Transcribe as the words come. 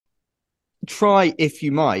try if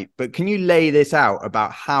you might, but can you lay this out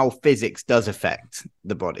about how physics does affect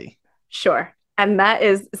the body? Sure. And that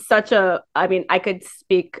is such a, I mean, I could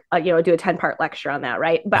speak, do a 10-part lecture on that,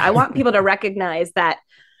 right? But I want people to recognize that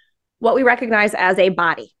what we recognize as a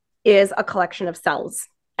body is a collection of cells.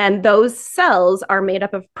 And those cells are made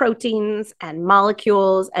up of proteins and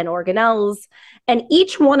molecules and organelles. And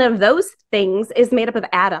each one of those things is made up of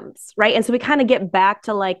atoms, right? And so we kind of get back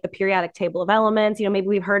to like the periodic table of elements. Maybe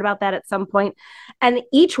we've heard about that at some point. And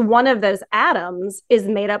each one of those atoms is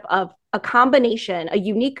made up of a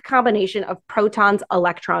unique combination of protons,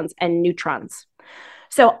 electrons, and neutrons.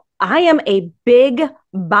 So I am a big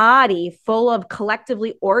body full of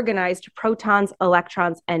collectively organized protons,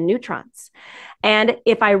 electrons, and neutrons. And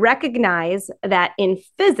if I recognize that in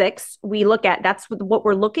physics, that's what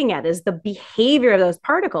we're looking at is the behavior of those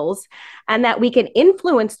particles, and that we can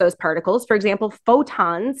influence those particles. For example,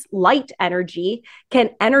 photons, light energy,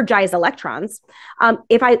 can energize electrons.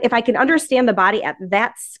 If I can understand the body at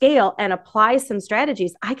that scale and apply some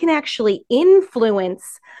strategies, I can actually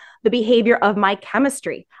influence the behavior of my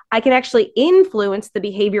chemistry. I can actually influence the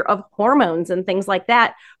behavior of hormones and things like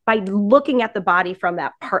that by looking at the body from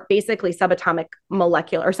that basically subatomic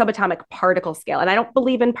molecular or subatomic particle scale. And I don't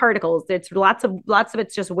believe in particles. It's lots of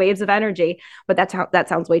it's just waves of energy, but that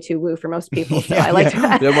sounds way too woo for most people. So Yeah, I like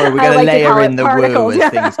yeah. to Don't worry, we're I going to like to layer call in it the woo particles.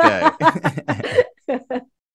 as things go.